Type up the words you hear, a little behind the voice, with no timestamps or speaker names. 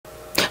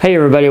Hey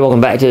everybody,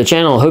 welcome back to the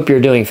channel. Hope you're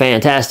doing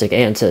fantastic.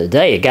 And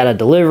today I got a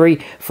delivery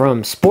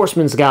from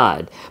Sportsman's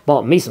Guide.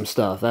 Bought me some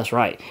stuff, that's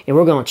right. And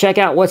we're going to check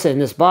out what's in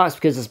this box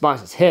because this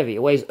box is heavy.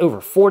 It weighs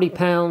over 40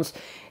 pounds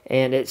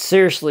and it's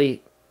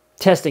seriously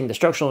testing the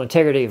structural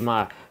integrity of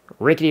my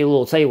rickety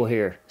little table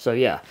here. So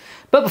yeah.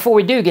 But before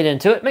we do get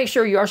into it, make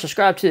sure you are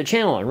subscribed to the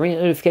channel and ring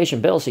the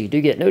notification bell so you do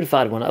get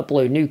notified when I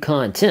upload new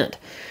content.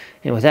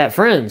 And with that,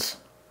 friends,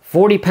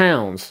 40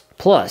 pounds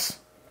plus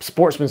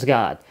Sportsman's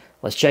Guide.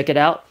 Let's check it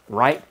out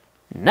right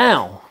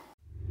now.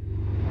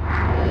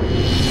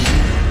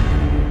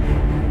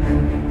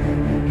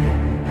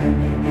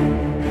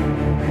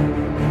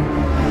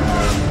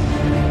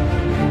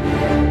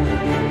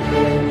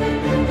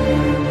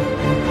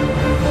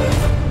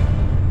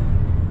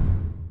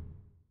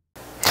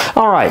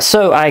 Alright,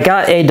 so I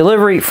got a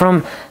delivery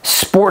from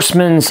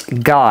Sportsman's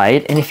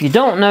Guide, and if you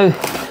don't know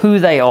who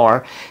they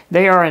are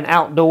an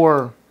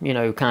outdoor,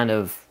 kind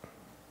of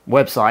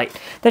website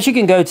that you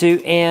can go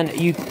to, and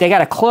they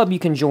got a club you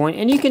can join,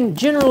 and you can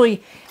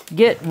generally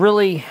get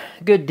really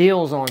good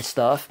deals on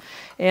stuff.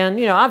 And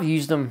I've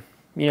used them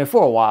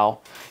for a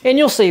while, and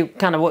you'll see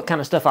kind of what kind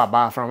of stuff I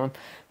buy from them.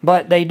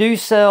 But they do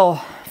sell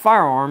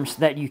firearms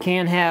that you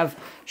can have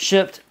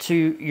shipped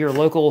to your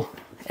local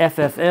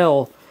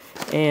FFL,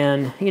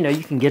 and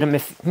you can get them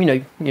if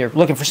you're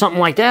looking for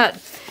something like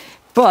that.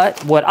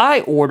 But what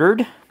I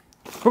ordered,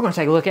 we're going to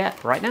take a look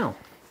at right now.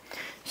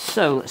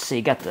 So let's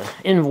see, got the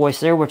invoice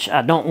there, which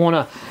I don't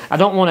want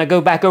to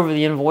go back over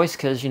the invoice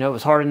because it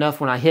was hard enough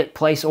when I hit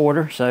place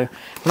order, so I'm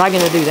not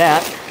going to do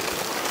that.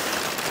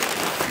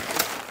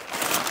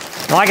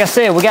 Like I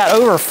said, we got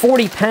over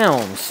 40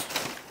 pounds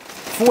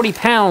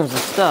of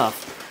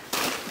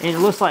stuff, and it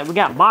looks like we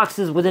got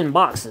boxes within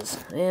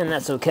boxes, and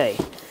that's okay.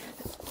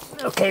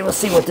 Okay, let's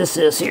see what this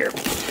is here.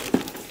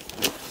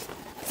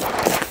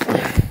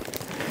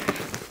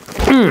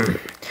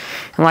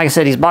 And like I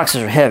said, these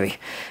boxes are heavy.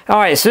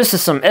 Alright, so this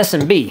is some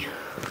S&B.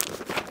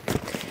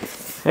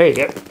 There you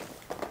go.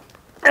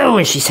 Oh,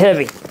 and she's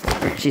heavy.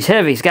 She's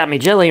heavy. It's got me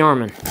jelly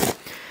arming.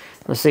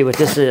 Let's see what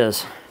this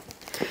is.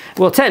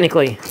 Well,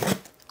 technically,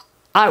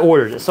 I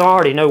ordered it, so I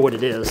already know what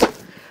it is.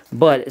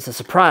 But it's a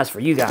surprise for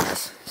you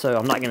guys, so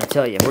I'm not going to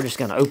tell you. We're just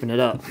going to open it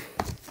up.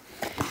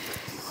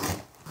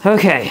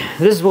 Okay,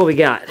 this is what we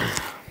got.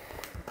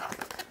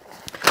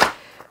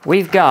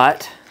 We've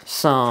got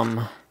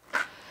some...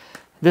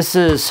 This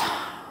is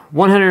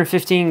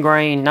 115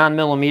 grain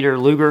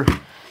 9mm Luger,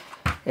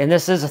 and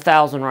this is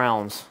 1,000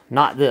 rounds.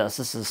 Not this.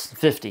 This is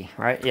 50,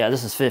 right? Yeah,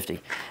 this is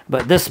 50.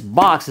 But this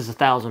box is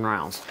 1,000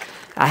 rounds.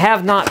 I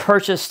have not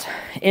purchased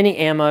any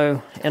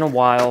ammo in a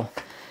while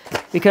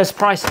because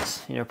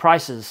prices.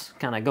 Prices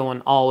kind of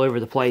going all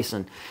over the place,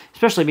 and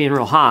especially being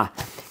real high.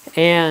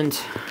 And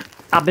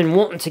I've been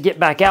wanting to get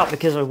back out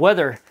because of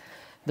weather.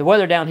 The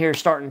weather down here is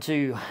starting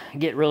to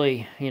get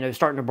really,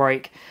 starting to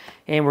break.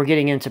 And we're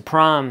getting into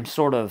prime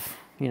sort of,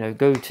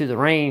 go to the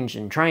range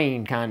and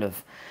train kind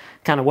of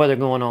weather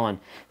going on.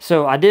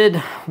 So I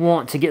did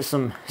want to get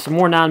some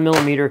more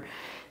 9mm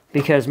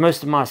because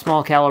most of my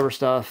small caliber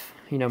stuff,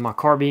 my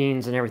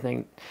carbines and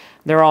everything,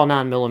 they're all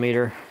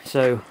 9mm.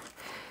 So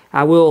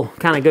I will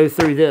kind of go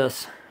through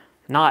this,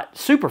 not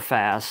super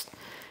fast,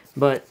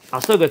 but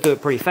I'll still go through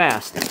it pretty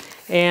fast.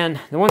 And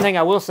the one thing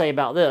I will say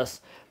about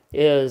this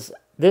is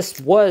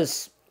this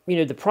was...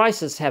 the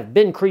prices have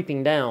been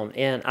creeping down,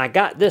 and I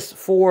got this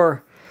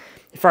for,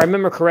 if I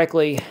remember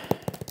correctly,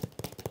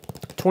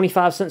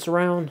 25 cents a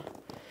round.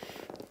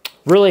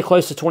 Really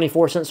close to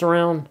 24 cents a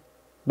round,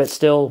 but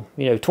still,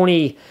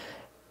 20,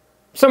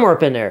 somewhere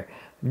up in there.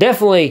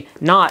 Definitely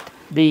not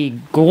the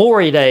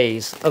glory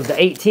days of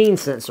the 18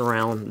 cents a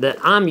round that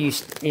I'm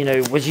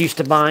was used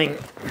to buying.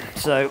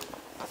 So,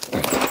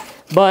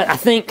 but I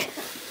think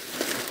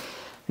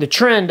the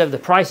trend of the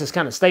price is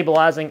kind of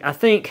stabilizing. I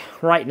think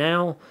right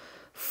now,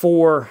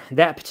 for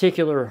that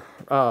particular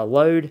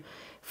load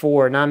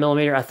for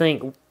 9mm, I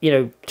think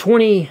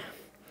 20,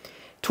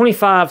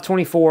 25,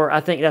 24, I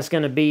think that's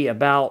going to be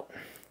about,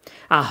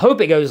 I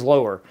hope it goes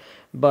lower,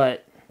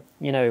 but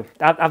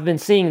I've been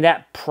seeing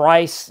that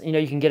price.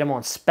 You can get them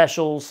on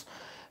specials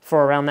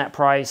for around that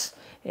price,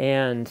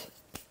 and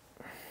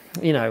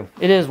it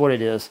is what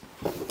it is.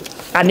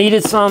 I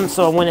needed some,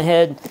 so I went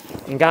ahead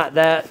and got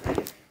that,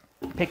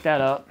 picked that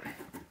up.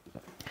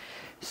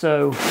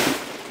 So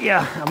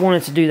yeah, I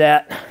wanted to do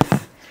that.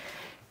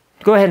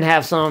 Go ahead and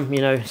have some,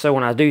 so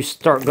when I do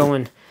start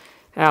going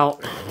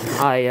out,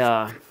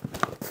 I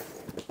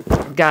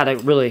got a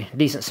really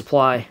decent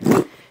supply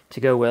to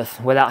go with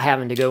without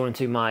having to go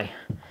into my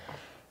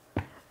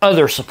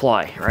other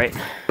supply, right?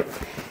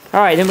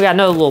 All right, then we got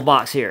another little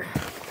box here.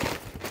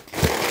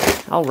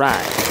 All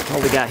right,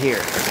 what we got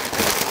here?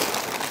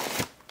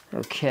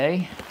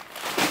 Okay.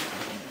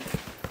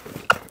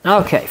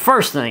 Okay,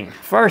 first things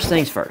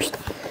first.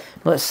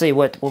 Let's see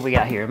what we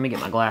got here. Let me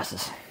get my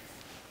glasses.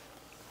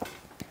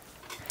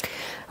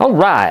 All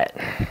right.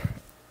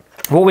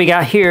 What we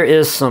got here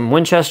is some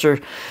Winchester.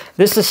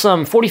 This is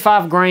some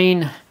 45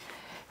 grain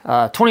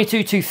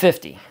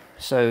 22-250.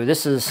 So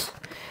this is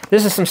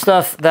This is some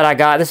stuff that I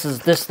got. This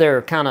is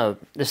their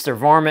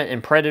varmint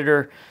and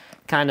predator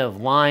kind of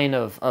line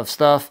of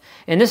stuff.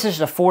 And this is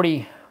a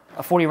 40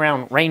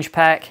 round range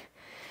pack,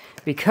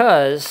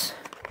 because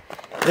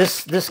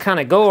this kind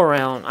of go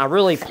around, I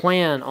really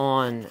plan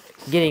on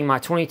getting my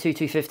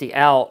 22-250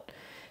 out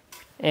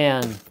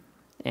and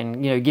you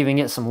know, giving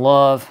it some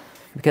love,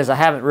 because I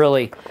haven't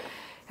really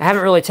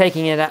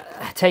taken it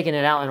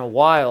out in a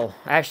while,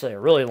 actually a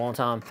really long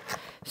time.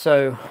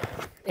 So,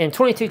 and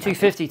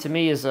 22-250 to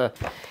me is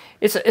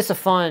it's a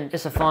fun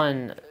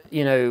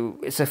you know,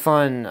 it's a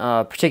fun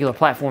particular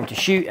platform to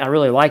shoot. I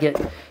really like it,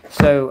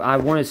 so I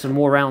wanted some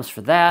more rounds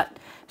for that.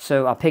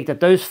 So I picked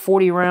up those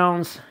 40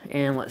 rounds,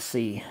 and let's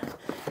see,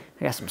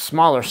 I got some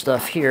smaller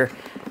stuff here.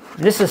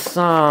 This is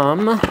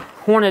some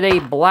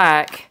Hornady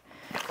Black.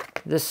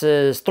 This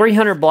is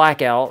 300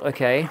 blackout.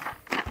 Okay.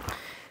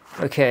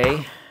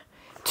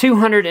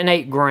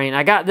 208 grain.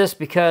 I got this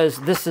because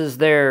this is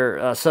their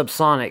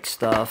subsonic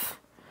stuff,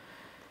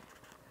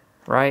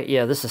 right?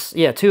 Yeah, this is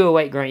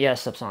 208 grain. Yeah,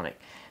 subsonic.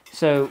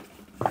 So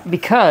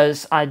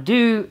because I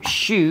do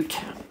shoot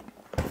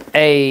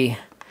a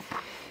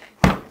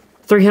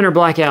 300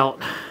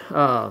 blackout,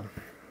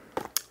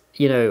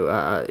 you know,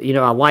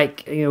 I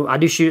like, you know, I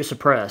do shoot it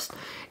suppressed,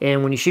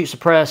 and when you shoot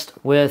suppressed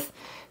with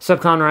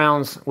subcon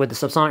rounds, with the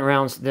subsonic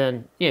rounds,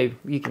 then you know,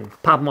 you can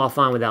pop them off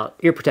fine without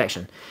ear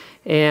protection.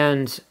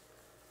 And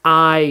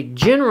I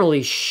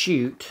generally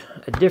shoot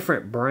a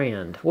different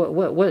brand.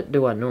 What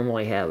do I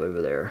normally have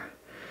over there?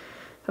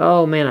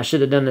 Oh man, I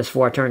should have done this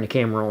before I turned the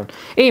camera on.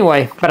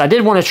 Anyway, but I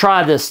did want to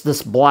try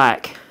this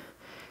black.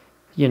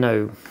 You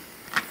know,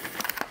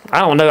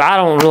 I don't know. I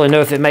don't really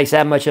know if it makes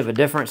that much of a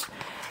difference.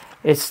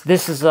 It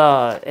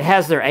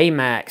has their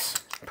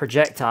AMAX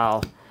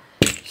projectile.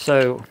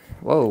 So,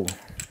 whoa,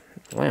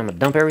 well, I'm gonna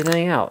dump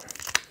everything out.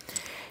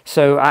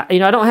 So I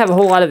don't have a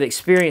whole lot of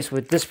experience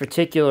with this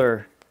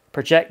particular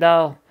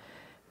projectile,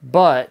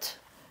 but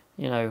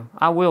you know,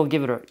 I will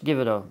give it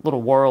a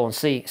little whirl and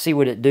see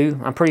what it do.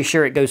 I'm pretty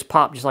sure it goes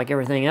pop just like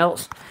everything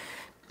else.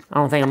 I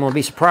don't think I'm gonna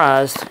be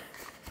surprised.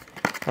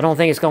 I don't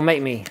think it's gonna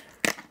make me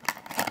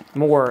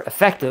more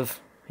effective,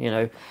 you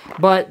know.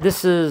 But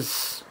this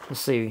is, let's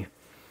see, it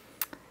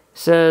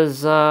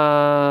says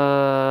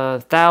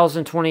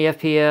 1020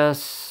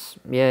 FPS.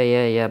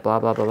 Yeah, blah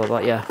blah blah blah blah.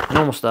 Yeah,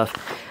 normal stuff.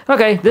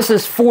 Okay, this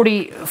is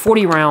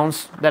 40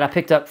 rounds that I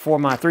picked up for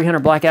my 300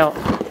 blackout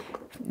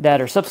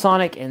that are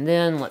subsonic. And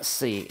then let's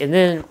see, and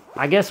then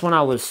I guess when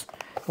I was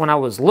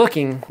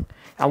looking,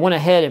 I went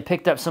ahead and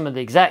picked up some of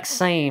the exact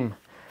same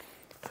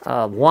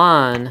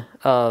line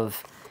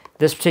of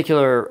this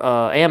particular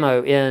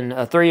ammo in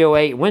a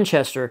 308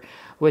 Winchester,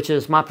 which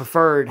is my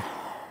preferred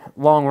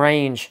long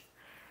range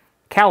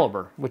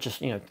caliber, which is,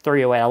 you know,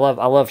 308.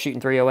 I love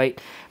shooting 308.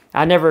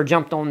 I never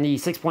jumped on the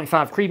 6.5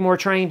 Creedmoor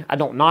train. I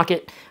don't knock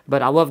it,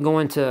 but I love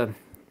going to,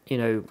 you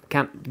know,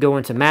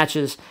 going to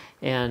matches,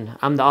 and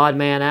I'm the odd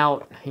man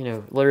out. You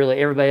know, literally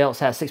everybody else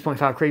has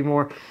 6.5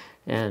 Creedmoor,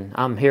 and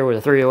I'm here with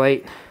a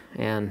 308.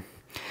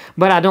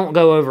 But I don't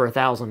go over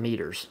 1,000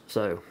 meters,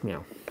 so you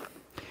know,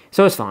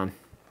 so it's fine.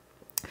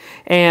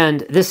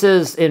 And this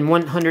is in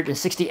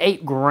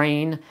 168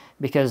 grain,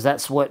 because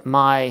that's what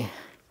my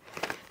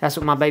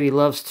baby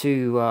loves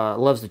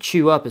to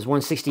chew up, is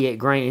 168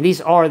 grain. And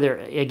these are their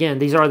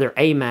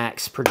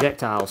AMAX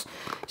projectiles.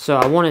 So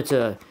I wanted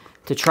to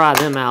try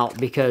them out,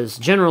 because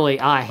generally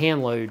I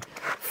hand load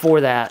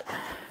for that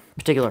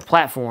particular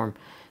platform,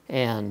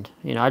 and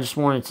you know, I just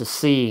wanted to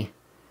see,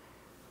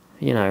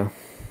 you know,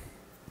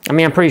 I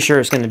mean, I'm pretty sure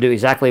it's going to do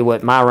exactly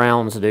what my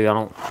rounds do. I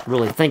don't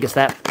really think it's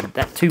that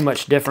too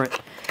much different.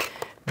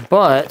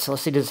 But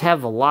let's see, does it have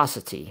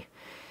velocity?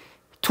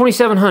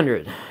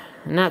 2,700.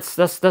 And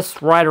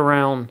that's right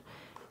around,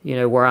 you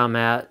know, where I'm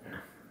at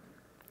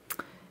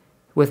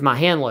with my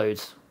hand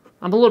loads.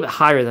 I'm a little bit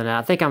higher than that.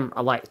 I think I'm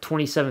like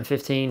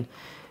 2715.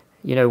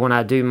 You know, when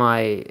I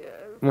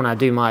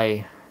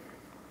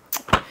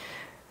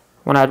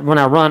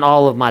run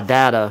all of my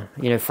data,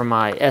 you know, from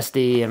my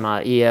SD and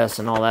my ES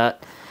and all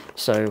that.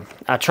 So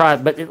I try,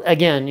 but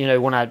again, you know,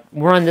 when I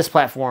run this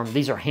platform,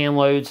 these are hand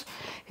loads.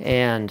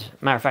 And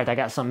matter of fact, I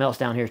got something else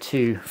down here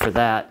too for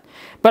that.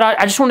 But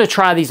I just wanted to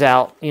try these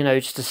out, you know,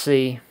 just to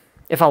see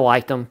if I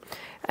liked them.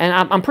 And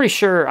I'm pretty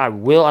sure I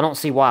will. I don't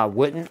see why I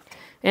wouldn't.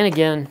 And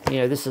again, you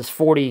know, this is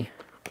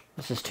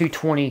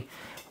 220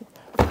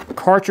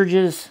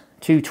 cartridges,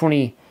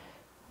 220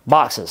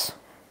 boxes.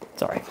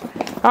 Sorry.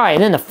 All right,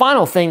 and then the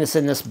final thing that's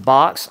in this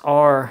box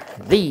are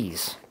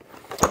these.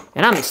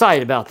 And I'm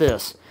excited about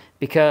this,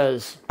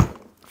 because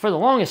for the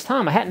longest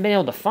time I hadn't been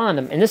able to find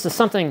them. And this is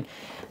something...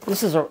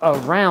 This is a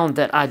round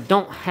that I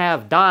don't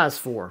have dies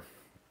for,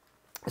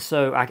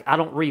 so I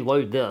don't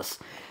reload this.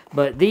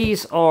 But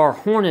these are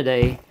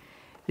Hornady.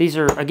 These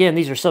are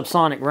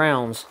subsonic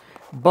rounds,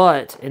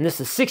 but, and this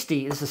is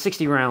 60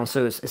 rounds,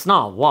 so it's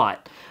not a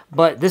lot.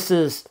 But this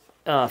is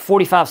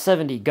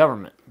 4570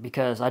 government,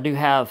 because I do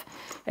have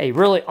a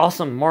really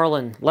awesome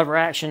Marlin lever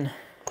action,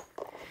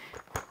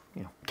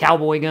 you know,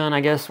 cowboy gun, I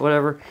guess,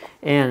 whatever.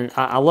 And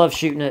I love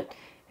shooting it.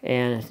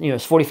 and you know,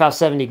 it's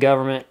 45-70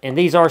 government, and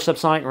these are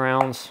subsonic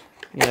rounds.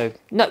 You know,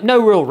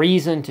 no real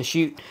reason to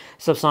shoot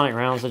subsonic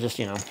rounds. I just,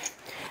 you know,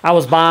 I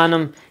was buying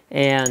them,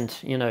 and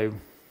you know,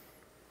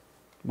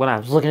 when I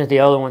was looking at the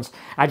other ones,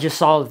 I just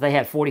saw that they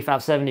had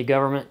 45-70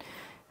 government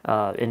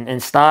in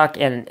stock,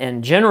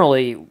 and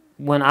generally,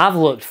 when I've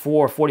looked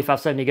for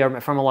 45-70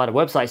 government from a lot of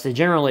websites,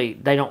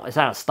 it's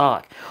out of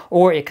stock,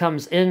 or it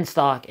comes in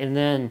stock and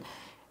then,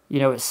 you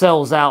know, it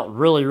sells out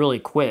really, really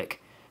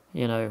quick,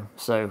 you know.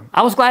 So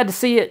I was glad to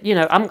see it. You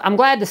know, I'm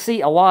glad to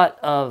see a lot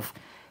of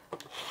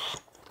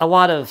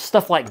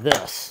stuff like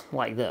this,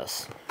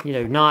 you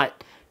know,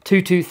 not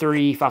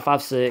 223,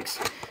 556,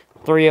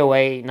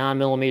 308,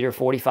 9mm,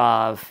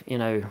 45. You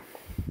know,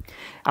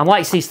 I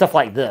like to see stuff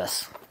like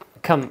this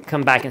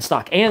come back in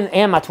stock,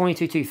 and my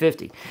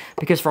 22-250,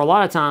 because for a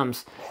lot of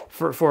times,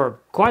 for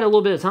quite a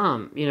little bit of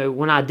time, you know,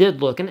 when I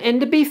did look,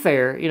 and to be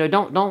fair, you know,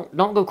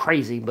 don't go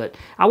crazy, but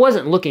I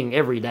wasn't looking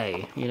every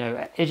day. You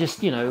know, it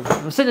just, you know,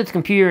 I was sitting at the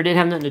computer, didn't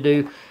have nothing to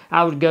do.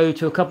 I would go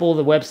to a couple of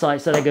the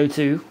websites that I go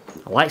to,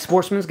 like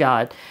Sportsman's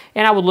Guide,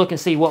 and I would look and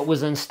see what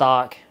was in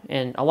stock.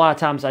 And a lot of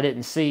times I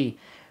didn't see,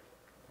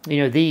 you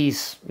know,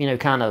 these, you know,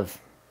 kind of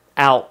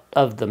out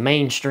of the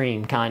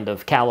mainstream kind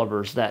of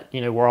calibers that, you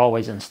know, were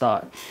always in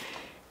stock.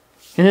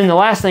 And then the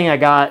last thing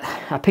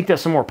I picked up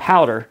some more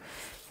powder,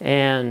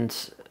 and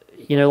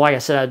you know, like I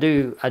said, I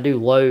do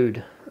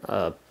load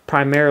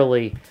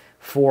primarily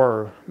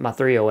for my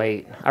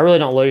 308. I really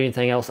don't load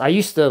anything else. I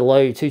used to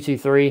load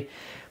 223,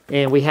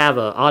 and we have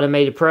an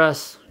automated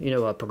press, you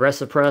know, a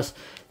progressive press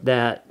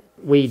that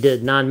we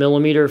did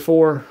 9mm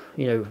for,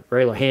 you know,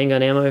 regular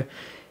handgun ammo,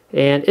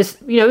 and it's,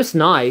 you know, it's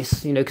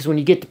nice, you know, because when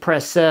you get the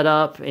press set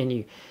up and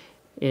you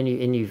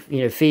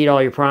feed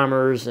all your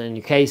primers and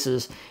your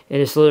cases,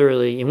 and it's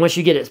literally, and once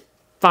you get it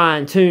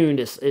fine tuned,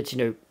 it's you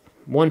know,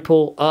 one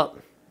pull up,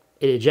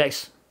 it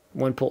ejects,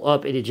 one pull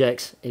up, it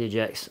ejects, you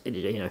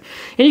know,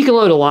 and you can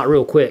load a lot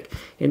real quick,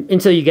 and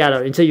until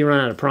you run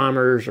out of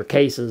primers or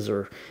cases,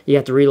 or you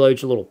have to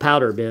reload your little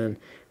powder bin.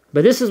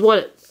 But this is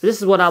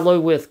what I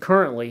load with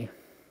currently,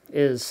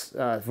 is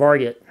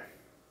Varget.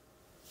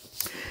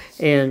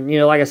 And you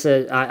know, like I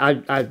said,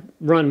 I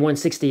run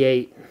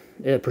 168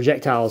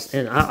 projectiles,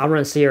 and I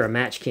run Sierra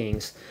Match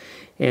Kings,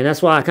 and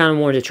that's why I kind of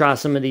wanted to try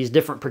some of these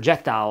different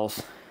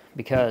projectiles,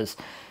 because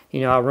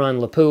you know, I run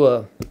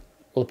Lapua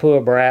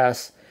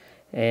brass,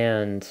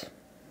 and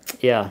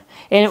yeah.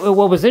 And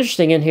what was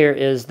interesting in here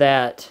is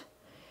that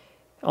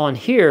on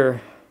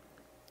here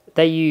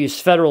they use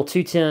Federal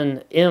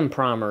 210M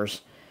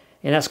primers,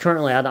 and that's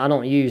currently, I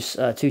don't use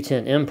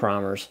 210M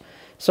primers,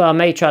 so I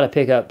may try to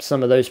pick up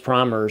some of those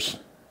primers,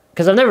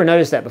 because I've never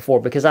noticed that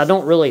before, because I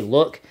don't really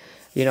look.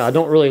 You know, I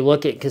don't really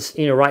look at, because,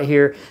 you know, right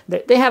here,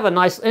 they have a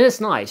nice, and it's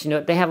nice, you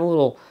know, they have a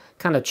little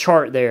kind of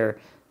chart there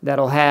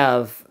that'll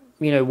have,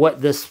 you know,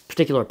 what this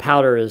particular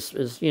powder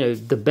is, you know,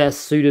 the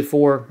best suited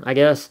for, I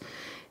guess.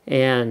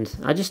 And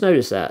I just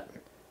noticed that.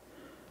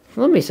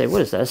 Let me say,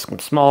 what is that? That's some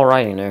small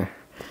writing there.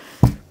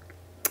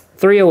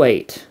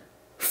 308.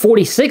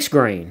 46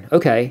 grain.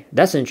 Okay,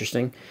 that's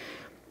interesting.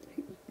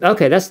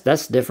 Okay,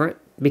 that's different,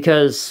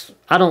 because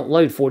I don't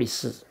load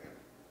 46.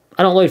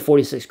 I don't load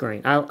 46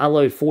 grain. I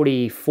load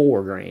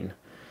 44 grain.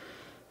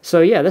 So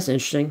yeah, that's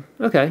interesting.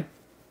 Okay.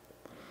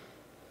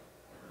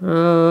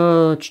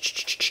 And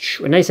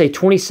they say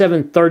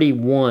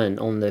 2731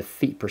 on the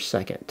feet per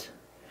second.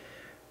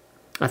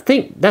 I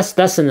think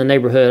that's in the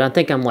neighborhood. I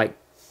think I'm like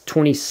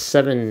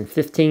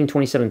 2715,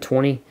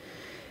 2720.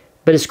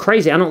 But it's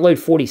crazy. I don't load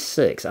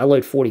 46. I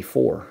load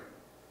 44.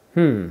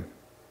 I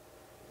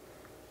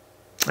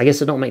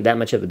guess it don't make that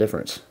much of a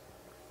difference.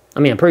 I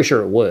mean, I'm pretty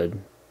sure it would.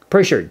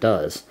 Pretty sure it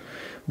does.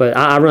 But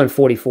I run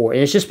 44,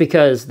 and it's just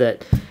because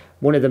that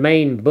one of the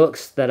main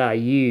books that I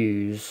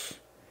use,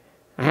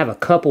 I have a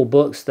couple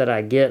books that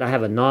I get. I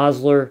have a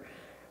Nosler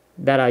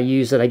that I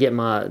use, that I get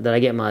my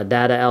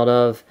data out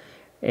of,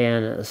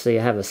 and let's see,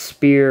 I have a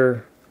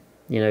Spear,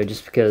 you know,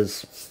 just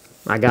because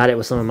I got it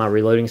with some of my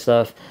reloading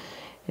stuff.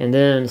 And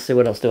then let's see,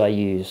 what else do I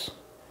use?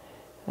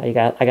 I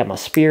got my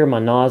Spear,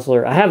 my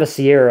Nosler. I have a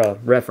Sierra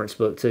reference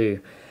book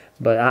too,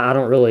 but I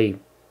don't really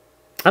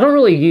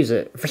use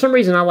it. For some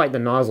reason, I like the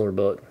Nosler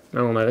book. I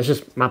don't know. It's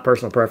just my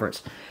personal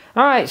preference.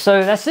 All right,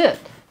 so that's it.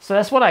 So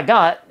that's what I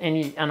got,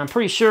 and I'm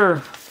pretty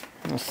sure.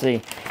 Let's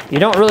see. You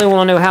don't really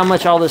want to know how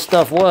much all this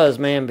stuff was,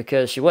 man,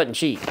 because she wasn't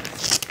cheap.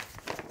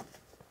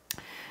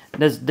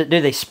 Do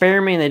they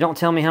spare me and they don't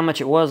tell me how much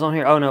it was on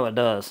here? Oh no, it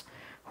does.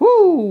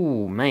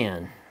 Whoo,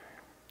 man.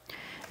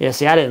 Yeah,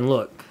 see, I didn't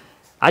look.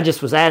 I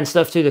just was adding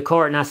stuff to the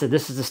cart, and I said,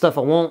 "This is the stuff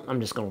I want.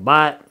 I'm just gonna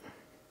buy it.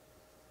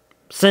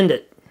 Send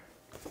it.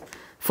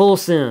 Full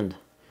send."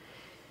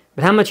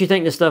 But how much you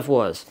think this stuff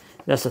was?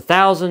 That's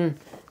 1,000.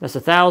 That's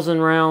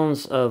 1,000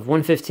 rounds of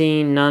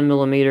 115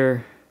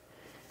 9mm.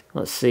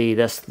 Let's see.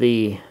 That's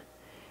the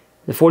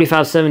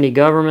 45-70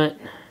 government,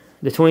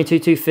 the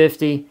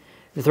 22-250,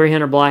 the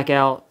 300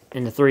 blackout,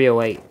 and the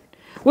 308.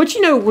 Which,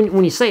 you know,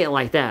 when you say it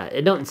like that,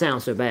 it doesn't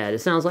sound so bad. It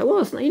sounds like, well,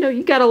 it's, you know,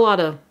 I got a lot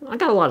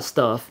of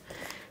stuff.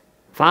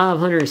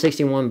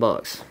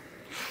 $561.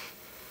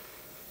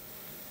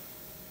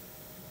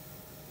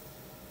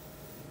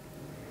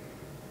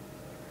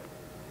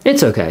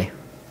 It's okay.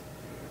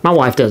 My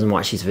wife doesn't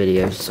watch these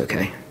videos. It's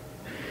okay.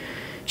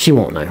 She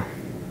won't know.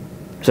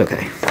 It's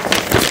okay.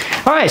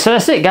 All right, so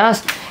that's it,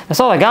 guys. That's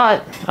all I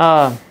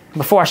got.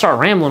 Before I start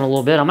rambling a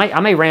little bit, I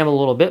may ramble a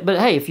little bit, but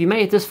hey, if you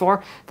made it this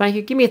far, thank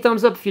you. Give me a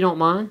thumbs up if you don't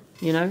mind.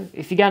 You know,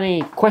 if you got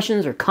any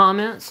questions or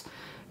comments,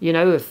 you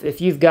know,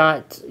 if you've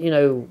got, you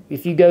know,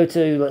 if you go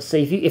to, let's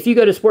see, if you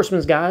go to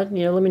Sportsman's Guide,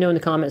 you know, let me know in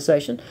the comment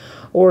section,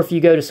 or if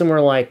you go to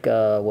somewhere like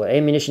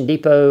Ammunition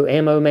Depot,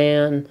 Ammo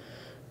Man,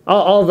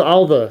 all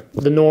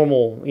the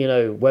normal, you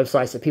know,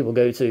 websites that people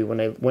go to when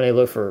they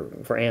look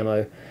for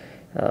ammo.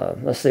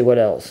 Let's see what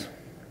else.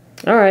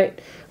 All right.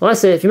 Well,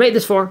 that's it. If you made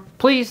this far,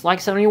 please, like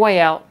I said, on your way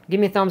out,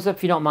 give me a thumbs up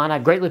if you don't mind.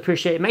 I'd greatly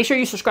appreciate it. Make sure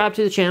you subscribe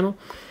to the channel.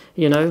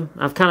 You know,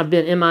 I've kind of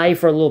been MIA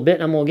for a little bit,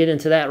 and I'm going to get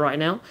into that right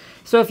now.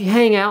 So if you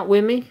hang out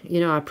with me, you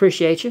know, I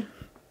appreciate you.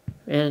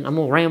 And I'm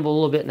going to ramble a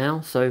little bit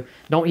now, so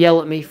don't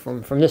yell at me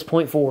from this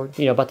point forward,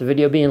 you know, about the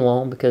video being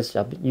long, because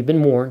you've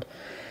been warned.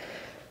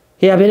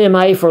 Yeah, I've been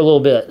MIA for a little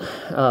bit.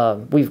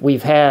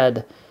 We've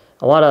had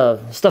a lot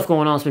of stuff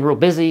going on. It's been real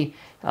busy.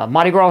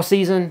 Mardi Gras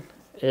season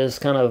is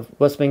kind of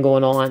what's been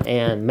going on,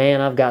 and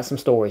man, I've got some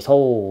stories.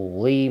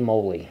 Holy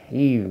moly,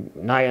 you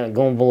not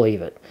gonna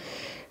believe it.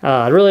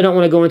 I really don't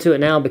want to go into it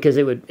now because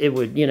it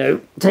would you know,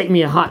 take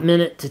me a hot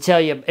minute to tell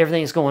you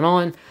everything that's going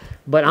on,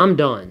 but I'm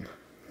done.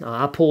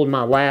 I pulled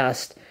my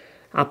last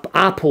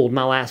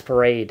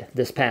parade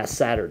this past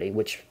Saturday,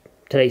 which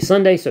today's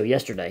Sunday, so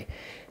yesterday,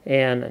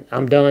 and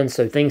I'm done,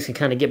 so things can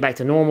kind of get back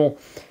to normal.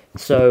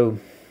 So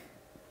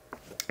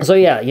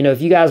yeah, you know,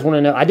 if you guys want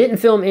to know, I didn't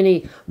film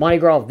any Mardi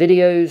Gras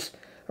videos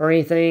or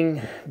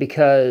anything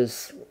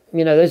because,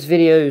 you know, those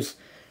videos,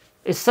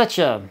 it's such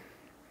a,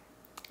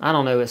 I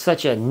don't know, it's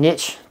such a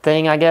niche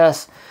thing, I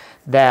guess,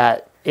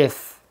 that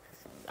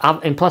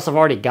and plus I've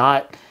already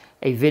got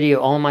a video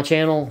on my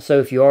channel, so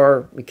if you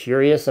are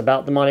curious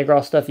about the Mardi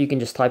Gras stuff, you can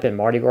just type in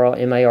Mardi Gras,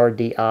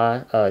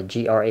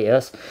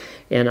 M-A-R-D-I-G-R-A-S,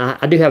 and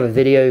I do have a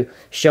video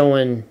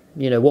showing,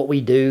 you know, what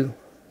we do,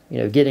 you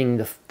know, getting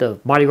the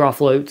Mardi Gras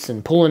floats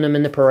and pulling them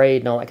in the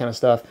parade and all that kind of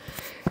stuff.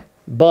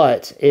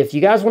 But if you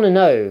guys want to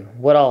know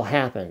what all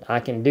happened, I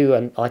can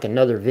do like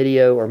another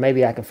video, or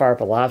maybe I can fire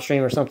up a live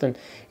stream or something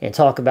and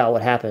talk about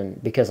what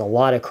happened, because a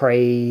lot of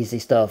crazy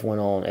stuff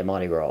went on at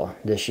Mardi Gras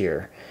this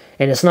year.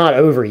 And it's not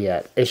over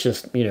yet. It's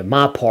just, you know,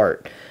 my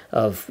part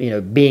of, you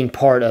know, being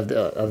part of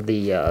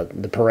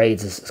the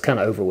parades is kind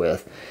of over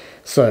with.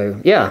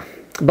 So, yeah.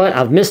 But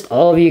I've missed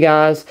all of you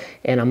guys,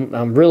 and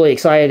I'm really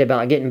excited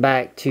about getting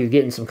back to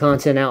getting some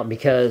content out,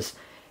 because,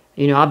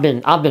 you know, I've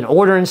been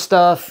ordering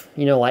stuff,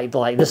 you know, like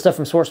this stuff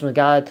from Sportsman's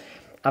Guide.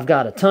 I've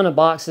got a ton of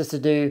boxes to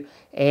do,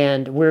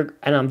 and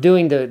I'm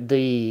doing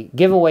the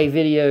giveaway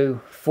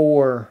video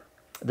for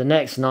the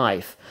next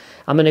knife.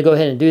 I'm going to go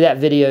ahead and do that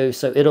video,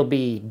 so it'll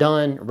be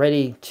done,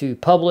 ready to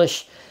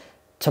publish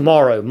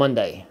tomorrow,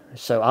 Monday.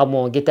 So I'm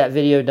going to get that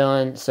video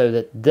done so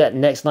that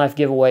next knife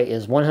giveaway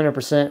is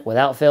 100%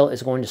 without fail.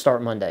 It's going to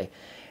start Monday.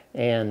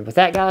 And with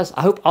that, guys,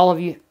 I hope all of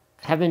you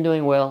have been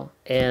doing well,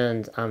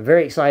 and I'm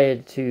very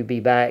excited to be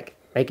back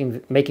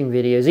making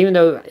videos, even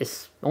though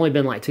it's only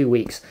been like 2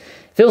 weeks.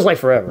 It feels like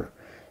forever.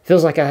 It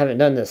feels like I haven't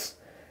done this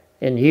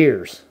in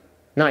years.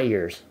 Not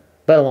years,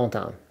 but a long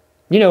time.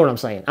 You know what I'm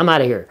saying. I'm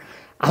out of here.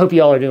 I hope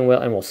you all are doing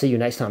well, and we'll see you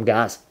next time,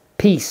 guys.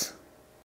 Peace.